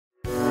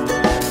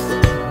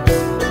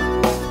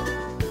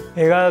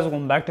Hey guys,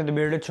 welcome back to the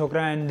bearded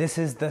Chokra and this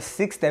is the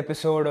 6th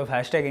episode of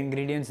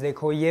 #ingredients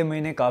देखो ये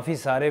मैंने काफ़ी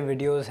सारे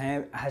videos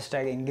हैं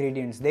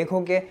 #ingredients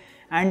देखो के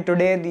and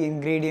today the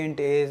ingredient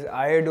is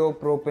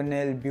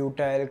Iodopropynyl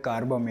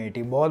Butylcarbamate।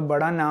 ये बहुत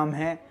बड़ा नाम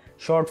है,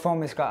 शॉर्ट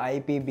फॉर्म इसका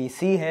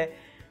IPBC है।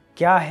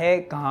 क्या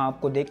है, कहाँ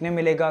आपको देखने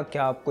मिलेगा,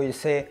 क्या आपको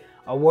इसे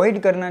अवॉइड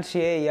करना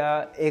चाहिए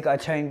या एक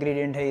अच्छा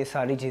इंग्रेडिएंट है, ये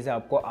सारी चीज़ें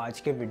आपको आज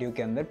के वीडियो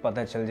के अंदर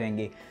पता चल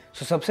जाएंगी।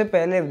 सो सबसे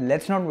पहले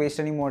let's not waste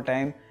any more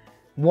time.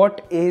 What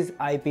is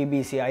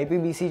IPBC?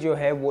 IPBC जो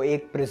है वो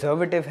एक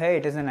प्रिजर्वेटिव है।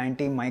 It is an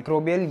anti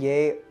microbial.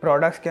 ये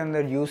प्रोडक्ट्स के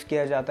अंदर यूज़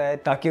किया जाता है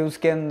ताकि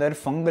उसके अंदर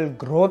फंगल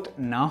ग्रोथ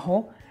ना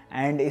हो।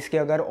 एंड इसके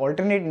अगर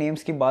ऑल्टरनेट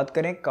नेम्स की बात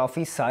करें,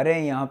 काफ़ी सारे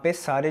हैं यहाँ पे।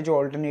 सारे जो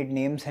ऑल्टरनेट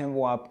नेम्स हैं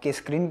वो आपके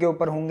स्क्रीन के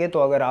ऊपर होंगे, तो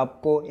अगर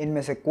आपको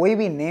इनमें से कोई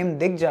भी नेम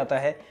दिख जाता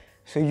है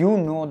so you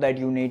know that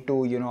you need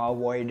to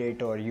avoid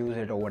it और यूज़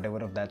इट और what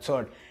ever of that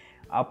sort.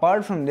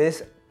 Apart from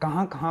this,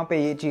 कहाँ कहाँ पे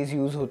ये चीज़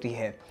यूज़ होती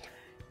है?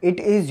 It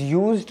is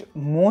used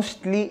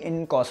mostly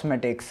in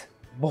cosmetics.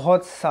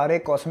 बहुत सारे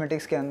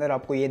कॉस्मेटिक्स के अंदर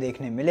आपको ये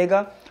देखने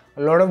मिलेगा।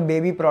 Lot of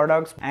baby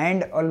products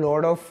and a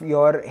lot of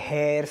your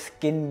hair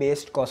skin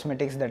based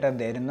cosmetics that are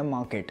there in the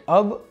market.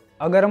 अब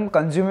अगर हम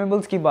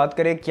कंज्यूमेबल्स की बात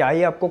करें, क्या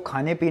ये आपको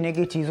खाने पीने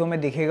की चीज़ों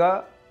में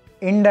दिखेगा?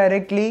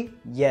 Indirectly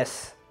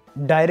yes.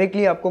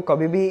 डायरेक्टली आपको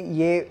कभी भी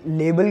ये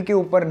लेबल के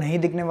ऊपर नहीं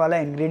दिखने वाला,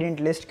 इंग्रेडिएंट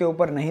लिस्ट के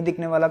ऊपर नहीं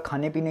दिखने वाला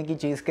खाने पीने की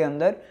चीज़ के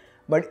अंदर,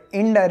 बट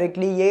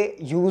इनडायरेक्टली ये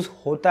यूज़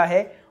होता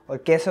है। और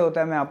कैसे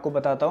होता है मैं आपको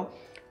बताता हूँ।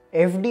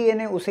 FDA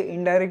ने उसे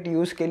इनडायरेक्ट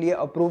यूज़ के लिए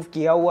अप्रूव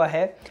किया हुआ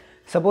है।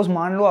 सपोज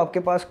मान लो आपके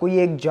पास कोई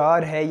एक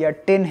जार है या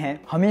टिन है,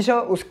 हमेशा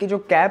उसकी जो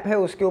कैप है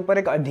उसके ऊपर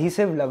एक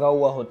अधीसिव लगा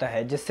हुआ होता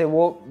है जिससे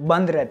वो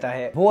बंद रहता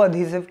है। वो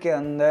अधीसिव के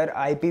अंदर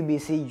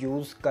IPBC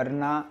यूज़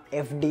करना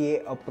FDA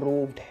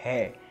अप्रूव्ड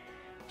है।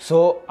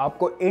 सो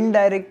आपको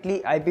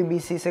इनडायरेक्टली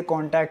IPBC से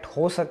कॉन्टैक्ट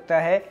हो सकता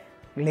है,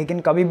 लेकिन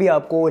कभी भी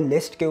आपको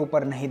लिस्ट के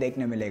ऊपर नहीं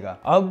देखने मिलेगा।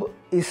 अब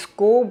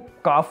इसको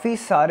काफ़ी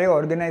सारे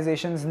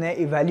ऑर्गेनाइजेशंस ने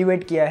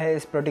इवैल्यूएट किया है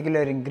इस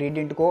पर्टिकुलर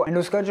इंग्रेडिएंट को, एंड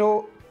उसका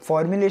जो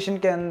फॉर्मुलेशन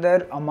के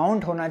अंदर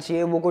अमाउंट होना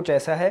चाहिए वो कुछ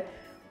ऐसा है।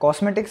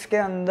 कॉस्मेटिक्स के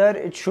अंदर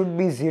इट शुड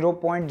बी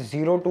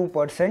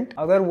 0.02%।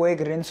 अगर वो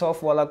एक रिंस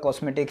ऑफ वाला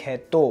कॉस्मेटिक है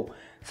तो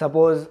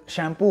सपोज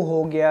शैम्पू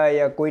हो गया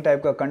या कोई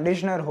टाइप का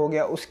कंडीशनर हो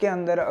गया, उसके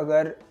अंदर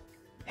अगर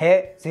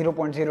है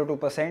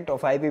 0.02%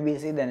 of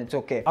IPBC then it's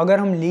okay. अगर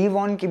हम लीव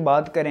ऑन की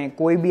बात करें,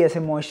 कोई भी ऐसे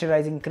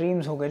मॉइस्चराइजिंग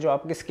क्रीम्स हो गए जो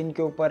आपकी स्किन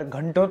के ऊपर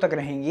घंटों तक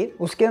रहेंगी,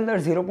 उसके अंदर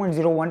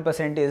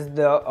 0.01% is the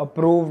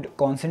approved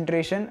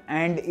concentration.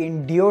 And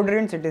in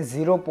deodorants it is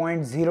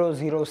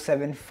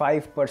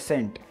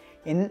 0.0075%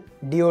 in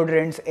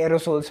deodorants,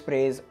 aerosol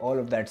sprays, all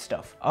of that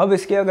stuff. अब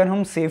इसके अगर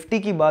हम सेफ्टी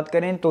की बात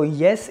करें तो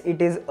yes,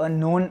 it is a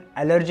known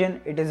allergen,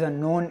 it is a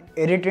known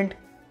irritant.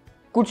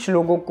 कुछ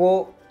लोगों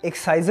को, एक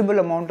साइजेबल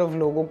अमाउंट ऑफ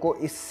लोगों को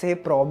इससे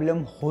प्रॉब्लम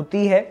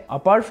होती है।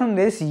 अपार्ट फ्रॉम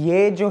दिस,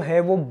 ये जो है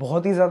वो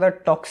बहुत ही ज़्यादा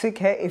टॉक्सिक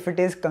है इफ़ इट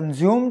इज़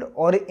कंज्यूम्ड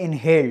और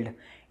इनहेल्ड।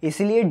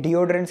 इसलिए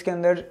डिओड्रेंट्स के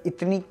अंदर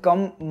इतनी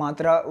कम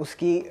मात्रा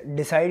उसकी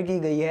डिसाइड की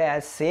गई है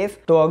एज सेफ।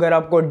 तो अगर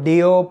आपको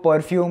डिओ,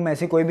 परफ्यूम,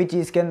 ऐसी कोई भी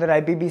चीज़ के अंदर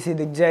IPBC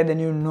दिख जाए then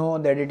you know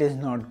that it is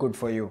not good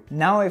for you.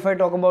 Now if I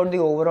talk about the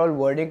overall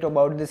verdict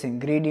about this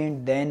ingredient,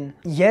 then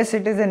yes,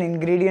 it is an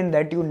ingredient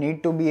that you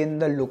need to be in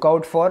the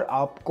lookout for.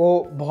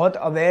 आपको बहुत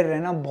aware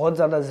रहना बहुत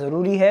ज़्यादा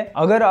ज़रूरी है।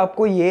 अगर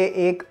आपको ये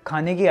एक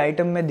खाने की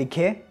आइटम में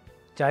दिखे,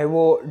 चाहे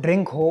वो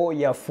ड्रिंक हो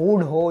या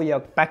फूड हो या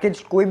पैकेज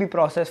कोई भी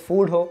प्रोसेस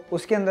फूड हो,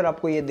 उसके अंदर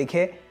आपको ये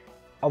दिखे,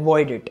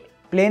 avoid it.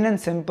 Plane and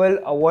simple,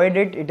 avoid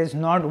it. It is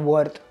not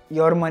worth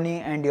your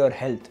money and your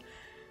health.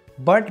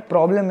 But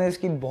problem is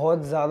कि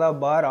बहुत ज़्यादा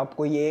बार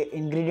आपको ये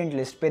इंग्रेडिएंट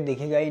लिस्ट पे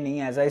दिखेगा ही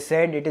नहीं। As I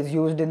said, it is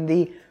used in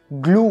the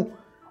glue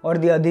और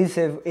द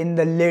अधीसिव इन द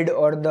लिड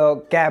और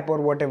द कैप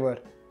और वट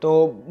एवर।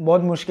 तो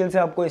बहुत मुश्किल से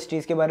आपको इस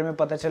चीज़ के बारे में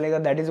पता चलेगा।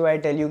 That is why I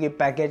tell you कि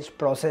पैकेज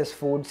प्रोसेस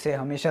फूड से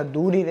हमेशा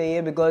दूर ही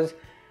रहिए, बिकॉज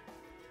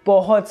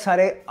बहुत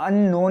सारे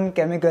अननोन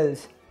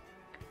केमिकल्स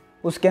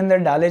उसके अंदर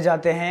डाले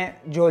जाते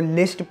हैं जो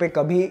लिस्ट पे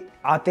कभी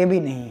आते भी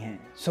नहीं हैं।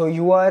 सो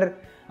यू आर,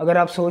 अगर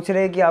आप सोच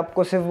रहे हैं कि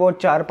आपको सिर्फ वो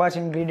 4-5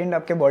 इंग्रेडिएंट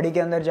आपके बॉडी के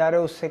अंदर जा रहे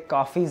हो, उससे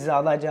काफ़ी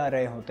ज़्यादा जा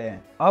रहे होते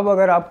हैं। अब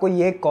अगर आपको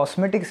ये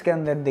कॉस्मेटिक्स के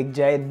अंदर दिख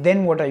जाए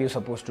then what are you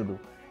suppose to do?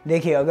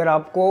 देखिए, अगर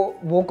आपको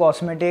वो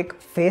कॉस्मेटिक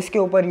फेस के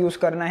ऊपर यूज़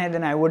करना है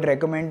then I would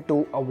recommend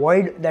to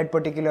avoid that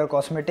particular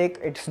cosmetic.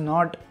 It's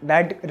not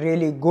that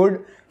really good.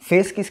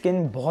 Face की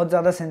स्किन बहुत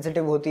ज़्यादा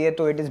सेंसिटिव होती है,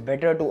 तो it is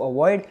better to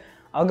avoid.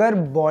 अगर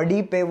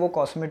बॉडी पे वो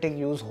कॉस्मेटिक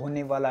यूज़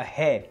होने वाला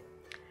है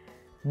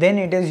then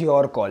it is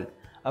your call.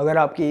 अगर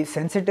आपकी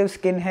सेंसिटिव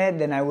स्किन है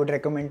then I would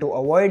recommend to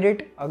avoid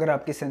it. अगर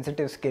आपकी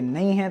सेंसिटिव स्किन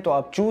नहीं है तो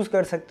आप चूज़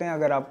कर सकते हैं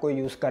अगर आपको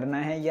यूज़ करना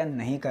है या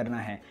नहीं करना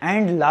है।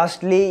 एंड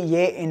लास्टली,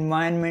 ये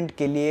इन्वायरमेंट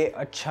के लिए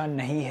अच्छा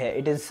नहीं है।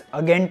 It is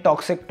again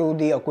toxic to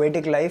the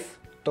aquatic life,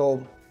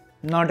 तो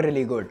not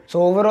really good.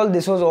 So overall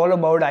this was all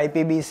about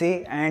IPBC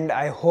and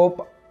I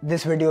hope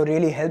this video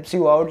really helps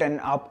you out and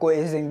आपको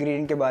इस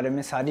ingredient के बारे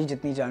में सारी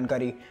जितनी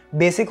जानकारी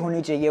बेसिक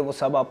होनी चाहिए वो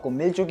सब आपको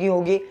मिल चुकी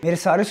होगी। मेरे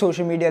सारे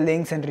social media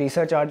links and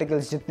research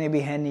articles जितने भी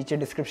हैं नीचे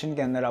डिस्क्रिप्शन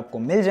के अंदर आपको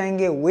मिल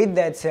जाएंगे। विद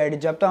दैट सेड,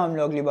 जब तक हम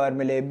लोग अगली बार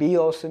मिले, be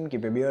awesome,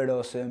 keep it beard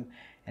awesome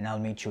and I'll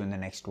meet you in the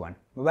next one.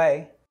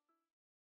 Bye.